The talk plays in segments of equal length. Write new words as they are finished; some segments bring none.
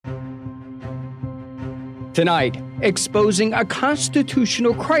Tonight, exposing a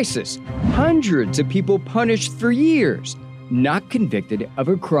constitutional crisis. Hundreds of people punished for years, not convicted of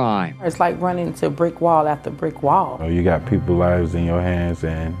a crime. It's like running into brick wall after brick wall. You got people's lives in your hands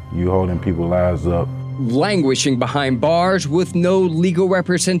and you holding people's lives up. Languishing behind bars with no legal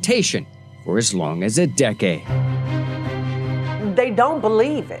representation for as long as a decade. They don't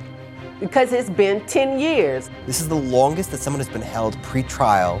believe it because it's been 10 years. This is the longest that someone has been held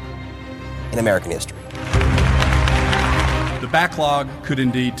pre-trial in American history. The backlog could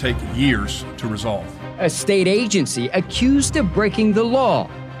indeed take years to resolve. A state agency accused of breaking the law,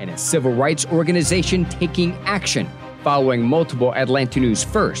 and a civil rights organization taking action following multiple Atlanta News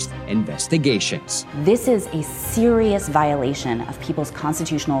First investigations. This is a serious violation of people's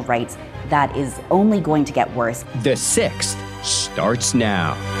constitutional rights that is only going to get worse. The sixth starts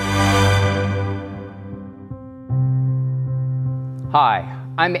now. Hi,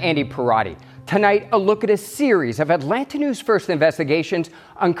 I'm Andy Perotti. Tonight, a look at a series of Atlanta News First investigations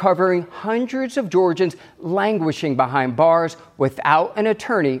uncovering hundreds of Georgians languishing behind bars without an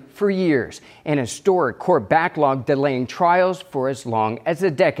attorney for years, an historic court backlog delaying trials for as long as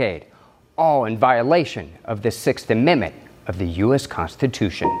a decade, all in violation of the Sixth Amendment of the U.S.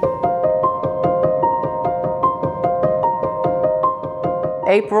 Constitution.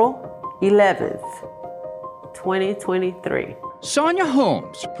 April 11th, 2023. Sonia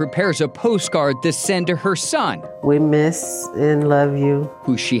Holmes prepares a postcard to send to her son, We miss and love you.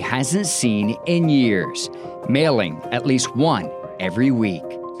 who she hasn't seen in years, mailing at least one every week.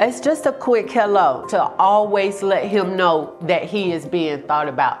 It's just a quick hello to always let him know that he is being thought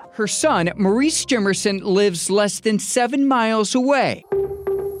about. Her son, Maurice Jimerson, lives less than 7 miles away.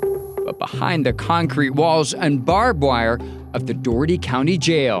 But behind the concrete walls and barbed wire of the Dougherty County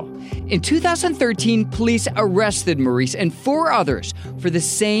Jail. In 2013, police arrested Maurice and 4 others for the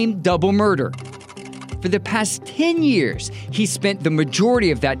same double murder. For the past 10 years, he spent the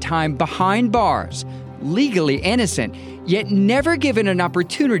majority of that time behind bars, legally innocent, yet never given an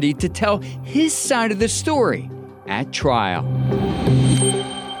opportunity to tell his side of the story at trial.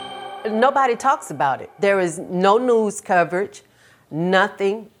 Nobody talks about it. There is no news coverage.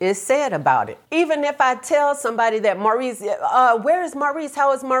 Nothing is said about it. Even if I tell somebody that Maurice, where is Maurice?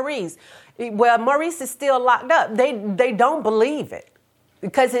 How is Maurice? Well, Maurice is still locked up. They don't believe it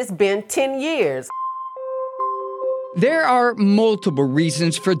because it's been 10 years. There are multiple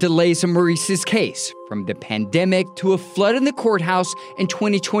reasons for delays in Maurice's case, from the pandemic to a flood in the courthouse in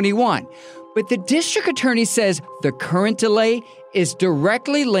 2021. But the district attorney says the current delay is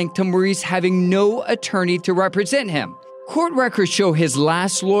directly linked to Maurice having no attorney to represent him. Court records show his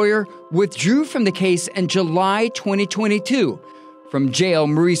last lawyer withdrew from the case in July 2022. From jail,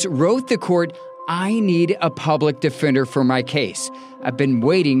 Maurice wrote the court, "I need a public defender for my case. I've been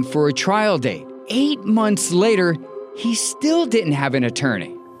waiting for a trial date." 8 months later, he still didn't have an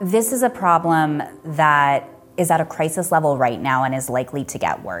attorney. This is a problem that is at a crisis level right now and is likely to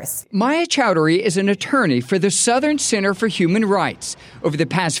get worse. Maya Chowdhury is an attorney for the Southern Center for Human Rights. Over the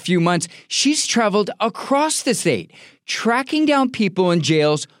past few months, she's traveled across the state, tracking down people in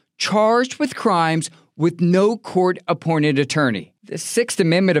jails charged with crimes with no court-appointed attorney. The Sixth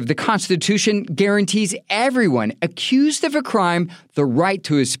Amendment of the Constitution guarantees everyone accused of a crime the right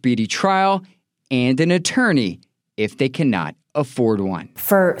to a speedy trial and an attorney if they cannot afford one.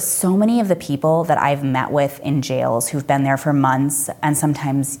 For so many of the people that I've met with in jails who've been there for months and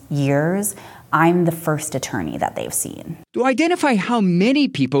sometimes years, I'm the first attorney that they've seen. To identify how many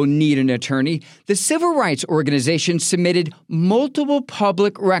people need an attorney, the Civil Rights Organization submitted multiple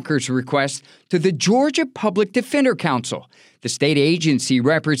public records requests to the Georgia Public Defender Council. The state agency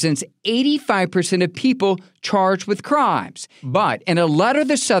represents 85% of people charged with crimes. But in a letter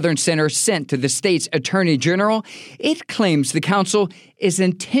the Southern Center sent to the state's attorney general, it claims the council is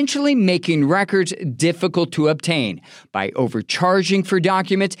intentionally making records difficult to obtain by overcharging for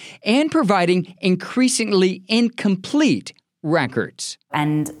documents and providing increasingly incomplete records.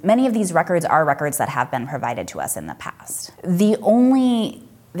 And many of these records are records that have been provided to us in the past. The only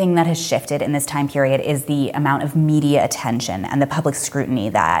thing that has shifted in this time period is the amount of media attention and the public scrutiny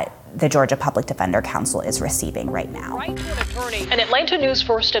that the Georgia Public Defender Council is receiving right now. Right to an attorney. An Atlanta News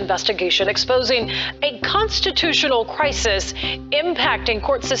First investigation exposing a constitutional crisis impacting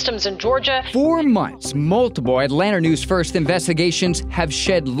court systems in Georgia. 4 months, multiple Atlanta News First investigations have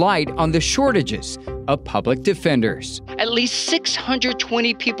shed light on the shortages of public defenders. At least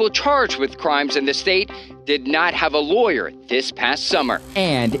 620 people charged with crimes in the state did not have a lawyer this past summer,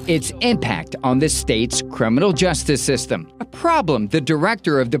 and its impact on the state's criminal justice system. A problem the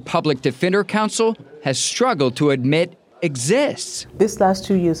director of the Public Defender Council has struggled to admit exists. This last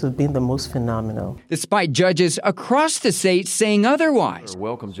 2 years have been the most phenomenal. Despite judges across the state saying otherwise.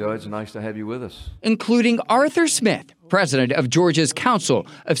 Welcome, Judge. Nice to have you with us. Including Arthur Smith, president of Georgia's Council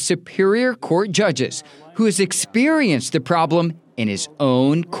of Superior Court Judges, who has experienced the problem in his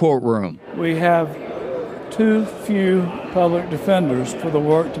own courtroom. We have too few public defenders for the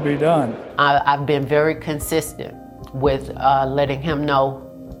work to be done. I've been very consistent with letting him know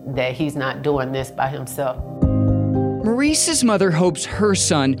that he's not doing this by himself. Maurice's mother hopes her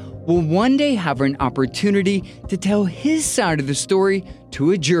son will one day have an opportunity to tell his side of the story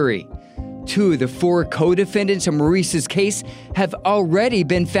to a jury. 2 of the 4 co-defendants in Maurice's case have already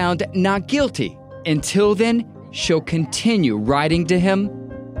been found not guilty. Until then, she'll continue writing to him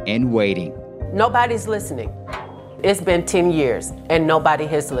and waiting. Nobody's listening. It's been 10 years and nobody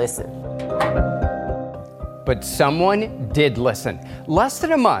has listened. But someone did listen. Less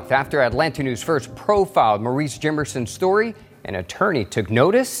than a month after Atlanta News first profiled Maurice Jimerson's story, an attorney took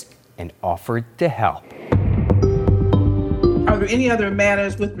notice and offered to help. Are there any other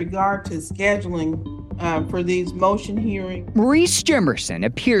matters with regard to scheduling for these motion hearings? Maurice Jimerson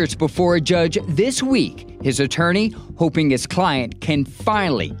appears before a judge this week, his attorney hoping his client can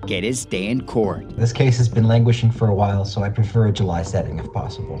finally get his day in court. This case has been languishing for a while, so I prefer a July setting if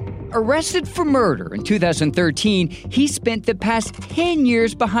possible. Arrested for murder in 2013, he spent the past 10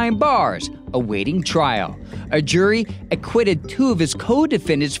 years behind bars, awaiting trial. A jury acquitted 2 of his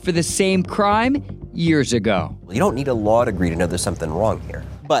co-defendants for the same crime years ago. You don't need a law degree to know there's something wrong here.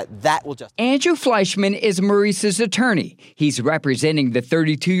 But that will just... Andrew Fleischman is Maurice's attorney. He's representing the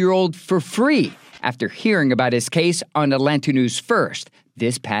 32-year-old for free after hearing about his case on Atlanta News First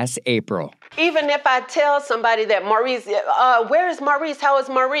this past April. Even if I tell somebody that Maurice, where is Maurice? How is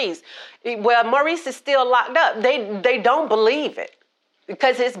Maurice? Well, Maurice is still locked up. They don't believe it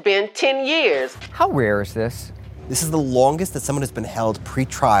because it's been 10 years. How rare is this? This is the longest that someone has been held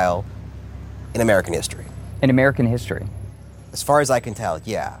pre-trial in American history. In American history? As far as I can tell,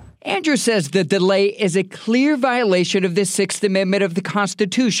 yeah. Andrew says the delay is a clear violation of the Sixth Amendment of the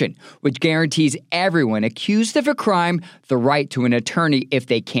Constitution, which guarantees everyone accused of a crime the right to an attorney if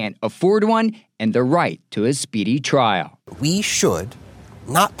they can't afford one and the right to a speedy trial. We should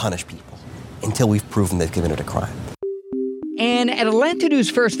not punish people until we've proven they've committed a crime. And Atlanta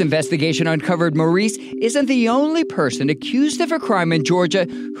News First investigation uncovered Maurice isn't the only person accused of a crime in Georgia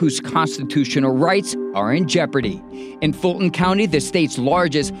whose constitutional rights are in jeopardy. In Fulton County, the state's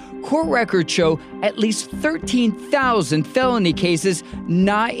largest, court records show at least 13,000 felony cases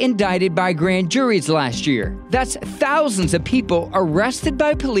not indicted by grand juries last year. That's thousands of people arrested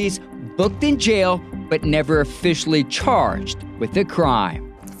by police, booked in jail, but never officially charged with the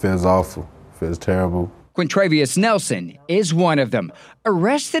crime. Feels awful. Feels terrible. Quintravious Nelson is one of them,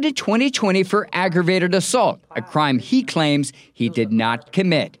 arrested in 2020 for aggravated assault, a crime he claims he did not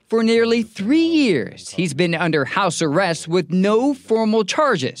commit. For nearly 3 years, he's been under house arrest with no formal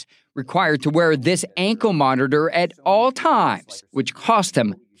charges, required to wear this ankle monitor at all times, which cost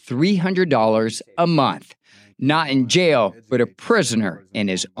him $300 a month. Not in jail, but a prisoner in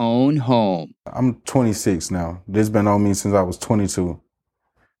his own home. I'm 26 now. This has been on me since I was 22.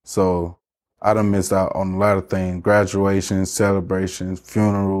 So I done missed out on a lot of things, graduations, celebrations,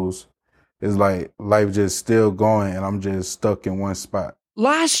 funerals. It's like life just still going and I'm just stuck in one spot.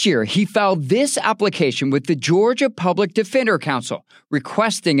 Last year, he filed this application with the Georgia Public Defender Council,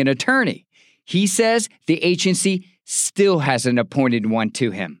 requesting an attorney. He says the agency still hasn't appointed one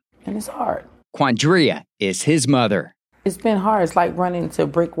to him. And it's hard. Quandria is his mother. It's been hard. It's like running into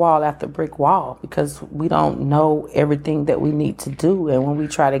brick wall after brick wall because we don't know everything that we need to do. And when we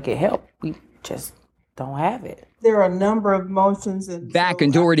try to get help, we just don't have it. There are a number of motions. Back in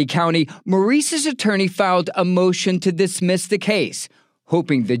Dougherty County, Maurice's attorney filed a motion to dismiss the case,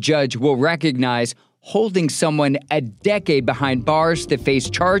 hoping the judge will recognize holding someone a decade behind bars to face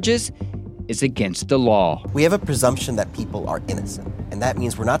charges is against the law. We have a presumption that people are innocent, and that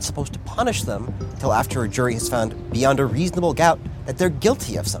means we're not supposed to punish them until after a jury has found beyond a reasonable doubt that they're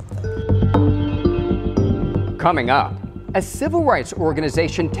guilty of something. Coming up, a civil rights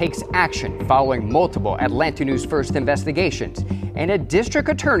organization takes action following multiple Atlanta News First investigations, and a district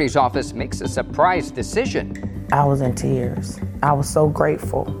attorney's office makes a surprise decision. I was in tears. I was so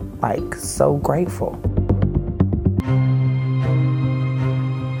grateful, like so grateful.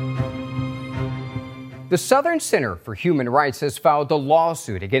 The Southern Center for Human Rights has filed a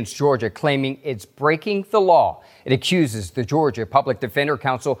lawsuit against Georgia claiming it's breaking the law. It accuses the Georgia Public Defender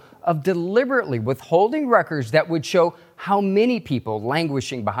Council of deliberately withholding records that would show how many people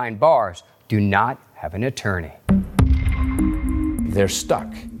languishing behind bars do not have an attorney. They're stuck.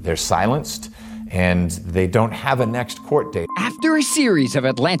 They're silenced.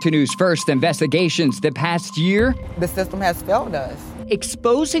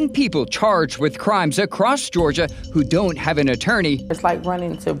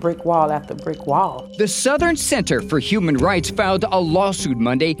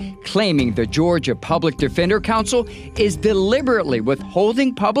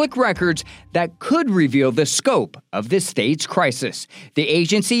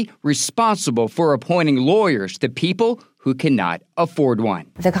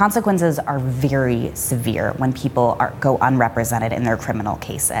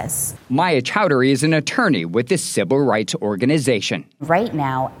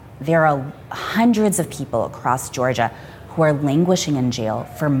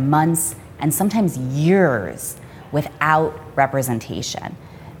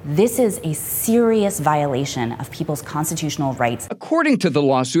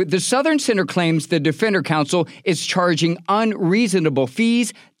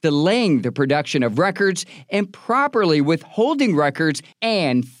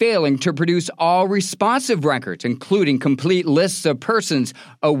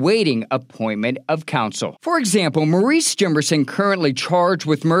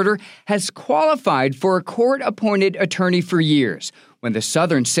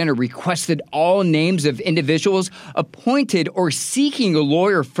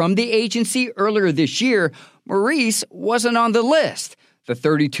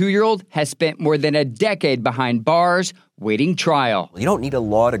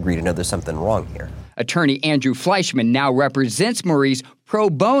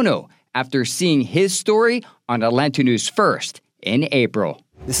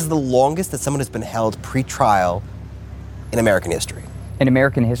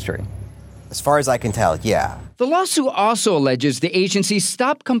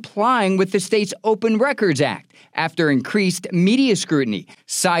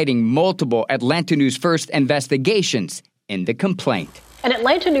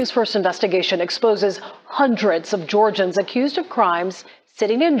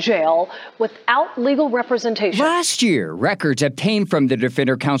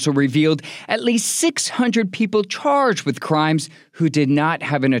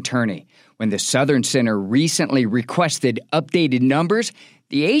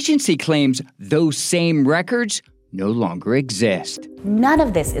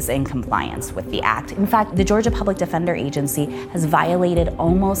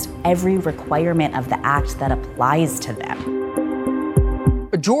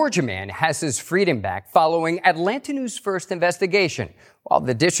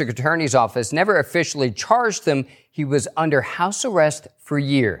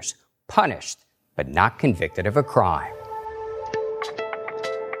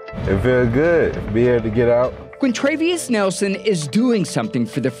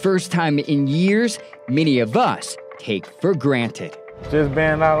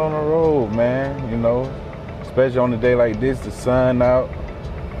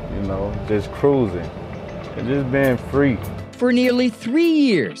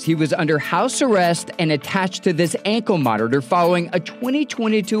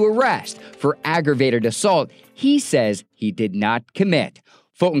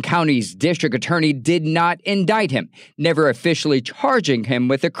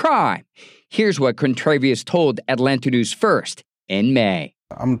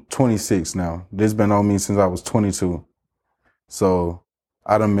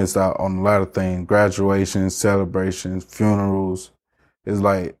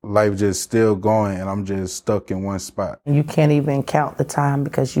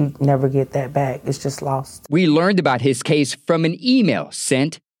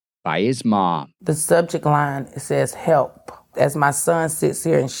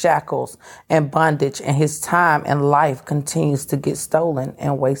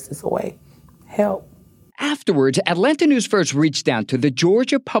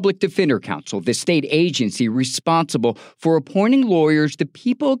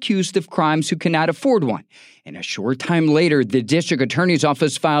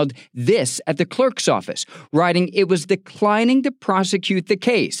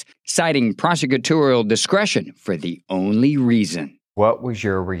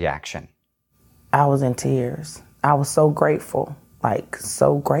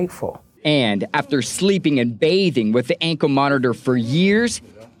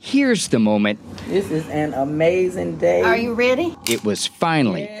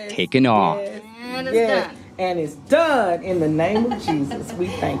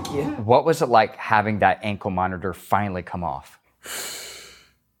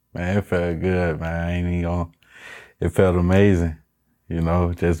 Man, it felt good, man. I ain't even gonna, it felt amazing,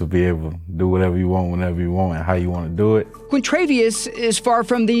 just to be able to do whatever you want, whenever you want, and how you want to do it. Quintravious is far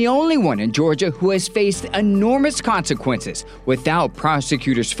from the only one in Georgia who has faced enormous consequences without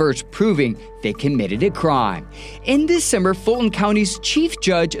prosecutors first proving they committed a crime. In December, Fulton County's chief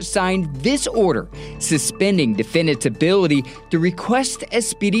judge signed this order, suspending defendants' ability to request a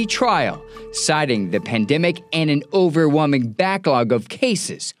speedy trial, citing the pandemic and an overwhelming backlog of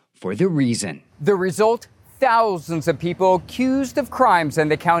cases for the reason. The result? Thousands of people accused of crimes in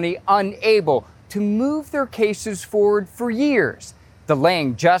the county unable to move their cases forward for years,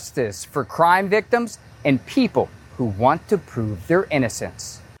 delaying justice for crime victims and people who want to prove their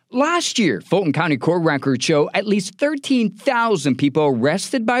innocence. Last year, Fulton County court records show at least 13,000 people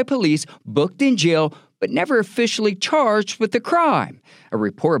arrested by police, booked in jail, but never officially charged with the crime. A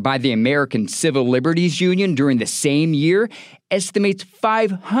report by the American Civil Liberties Union during the same year estimates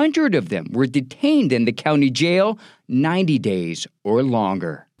 500 of them were detained in the county jail 90 days or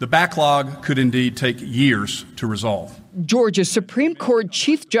longer. The backlog could indeed take years to resolve. Georgia Supreme Court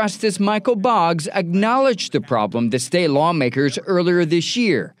Chief Justice Michael Boggs acknowledged the problem to state lawmakers earlier this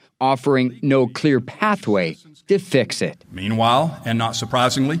year, offering no clear pathway to fix it. Meanwhile, and not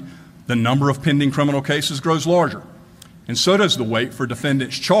surprisingly, the number of pending criminal cases grows larger. And so does the wait for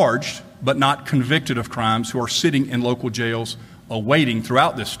defendants charged but not convicted of crimes who are sitting in local jails awaiting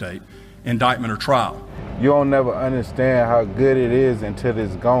throughout this state indictment or trial. You don't never understand how good it is until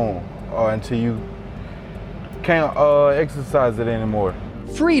it's gone or until you can't exercise it anymore.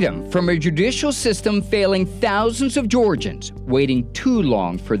 Freedom from a judicial system failing thousands of Georgians waiting too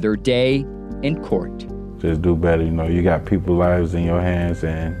long for their day in court. Just do better. You got people's lives in your hands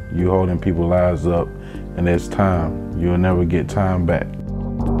and you holding people's lives up, and it's time. You'll never get time back.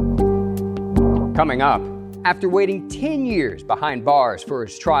 Coming up, after waiting 10 years behind bars for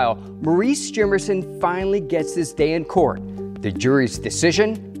his trial, Maurice Jimerson finally gets his day in court. The jury's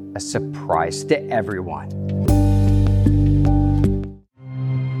decision, a surprise to everyone.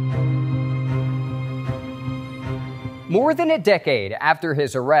 More than a decade after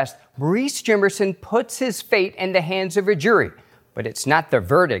his arrest, Maurice Jimerson puts his fate in the hands of a jury. But it's not the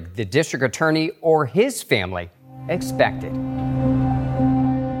verdict the district attorney or his family expected.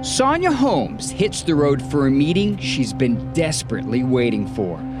 Sonia Holmes hits the road for a meeting she's been desperately waiting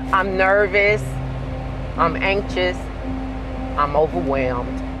for. I'm nervous, I'm anxious, I'm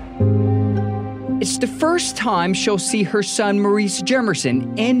overwhelmed. It's the first time she'll see her son Maurice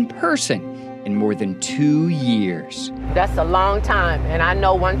Jimerson in person in more than 2 years. That's a long time, and I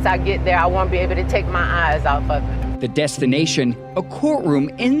know once I get there, I won't be able to take my eyes off of it. The destination, a courtroom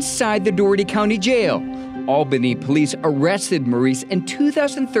inside the Dougherty County Jail. Albany police arrested Maurice in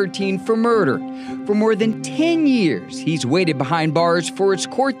 2013 for murder. For more than 10 years, he's waited behind bars for his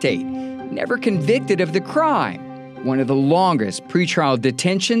court date, never convicted of the crime. One of the longest pretrial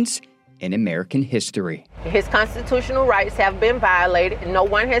detentions in American history. His constitutional rights have been violated, and no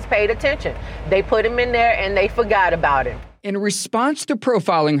one has paid attention. They put him in there and they forgot about him. In response to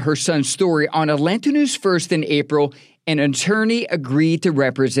profiling her son's story on Atlanta News First in April, an attorney agreed to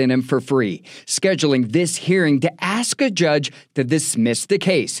represent him for free, scheduling this hearing to ask a judge to dismiss the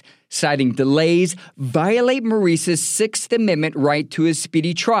case, citing delays violate Maurice's Sixth Amendment right to a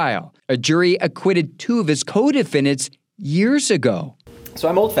speedy trial. A jury acquitted 2 of his co-defendants years ago. So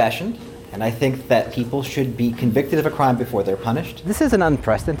I'm old-fashioned, and I think that people should be convicted of a crime before they're punished. This is an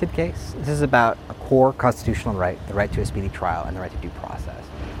unprecedented case. This is about a core constitutional right, the right to a speedy trial and the right to due process.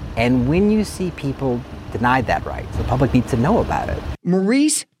 And when you see people denied that right, the public needs to know about it.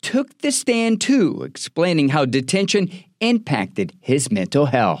 Maurice took the stand too, explaining how detention impacted his mental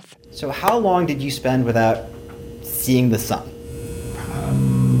health. So how long did you spend without seeing the sun?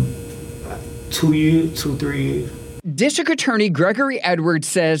 2 years, 3 years. District Attorney Gregory Edwards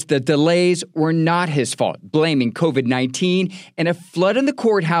says the delays were not his fault, blaming COVID-19 and a flood in the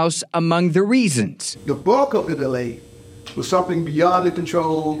courthouse among the reasons. The bulk of the delay was something beyond the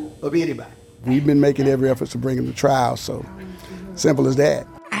control of anybody. We've been making every effort to bring him to trial, so simple as that.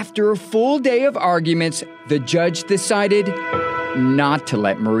 After a full day of arguments, the judge decided not to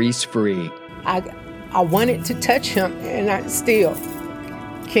let Maurice free. I wanted to touch him, and I still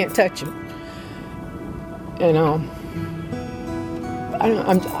can't touch him. And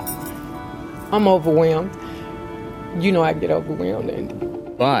I'm overwhelmed. I get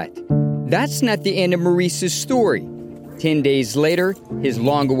overwhelmed. But that's not the end of Maurice's story. 10 days later, his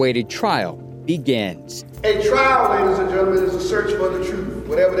long-awaited trial begins. A trial, ladies and gentlemen, is a search for the truth,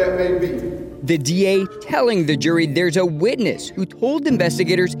 whatever that may be. The DA telling the jury there's a witness who told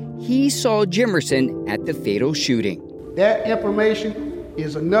investigators he saw Jimerson at the fatal shooting. That information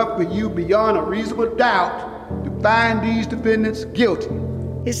is enough for you beyond a reasonable doubt to find these defendants guilty.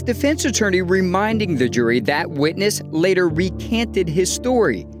 His defense attorney reminding the jury that witness later recanted his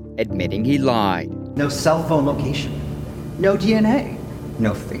story, admitting he lied. No cell phone location, no DNA,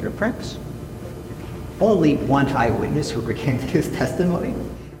 no fingerprints. Only one eyewitness who recanted his testimony.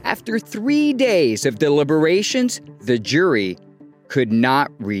 After 3 days of deliberations, the jury could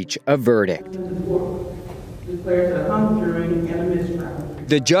not reach a verdict.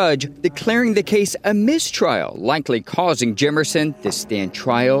 The judge declaring the case a mistrial, likely causing Jimerson to stand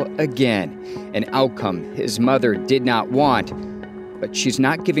trial again, an outcome his mother did not want, but she's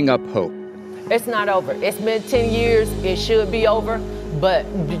not giving up hope. It's not over. It's been 10 years. It should be over. But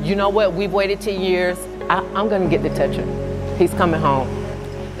you know what? We've waited 10 years. I'm going to get the toucher. He's coming home.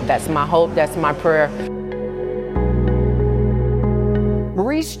 That's my hope. That's my prayer.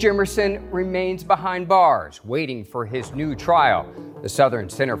 Maurice Jimerson remains behind bars, waiting for his new trial. The Southern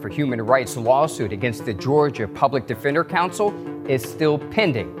Center for Human Rights lawsuit against the Georgia Public Defender Council is still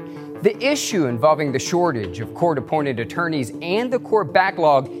pending. The issue involving the shortage of court-appointed attorneys and the court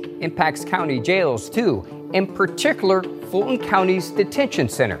backlog impacts county jails too, in particular Fulton County's detention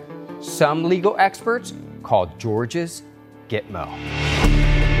center. Some legal experts call Georgia's Gitmo.